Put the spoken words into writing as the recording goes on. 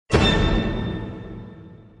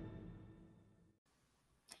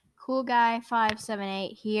Cool Guy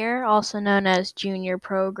 578 here, also known as Junior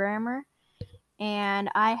Programmer, and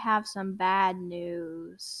I have some bad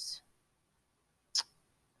news.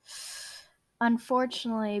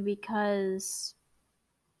 Unfortunately, because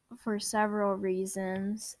for several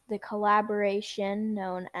reasons, the collaboration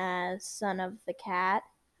known as Son of the Cat,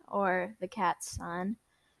 or the Cat's Son,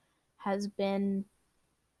 has been,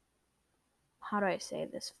 how do I say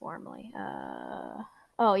this formally?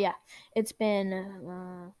 It's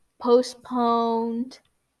been postponed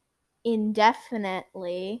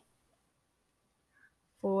indefinitely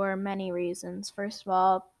for many reasons. First of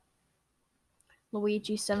all,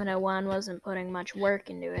 Luigi 701 wasn't putting much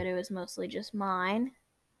work into it. It was mostly just mine.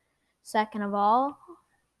 Second of all,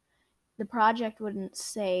 the project wouldn't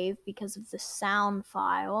save because of the sound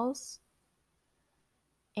files.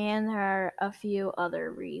 And there are a few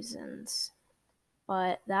other reasons.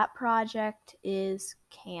 But that project is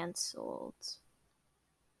canceled.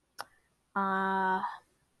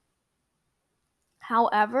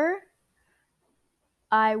 However,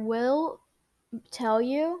 I will tell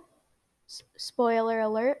you, spoiler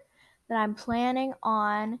alert, that I'm planning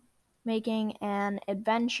on making an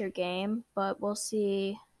adventure game, but we'll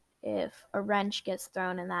see if a wrench gets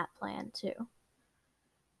thrown in that plan too.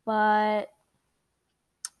 But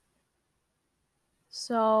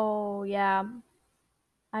so yeah,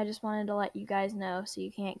 I just wanted to let you guys know so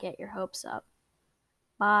you can't get your hopes up.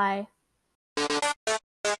 Bye.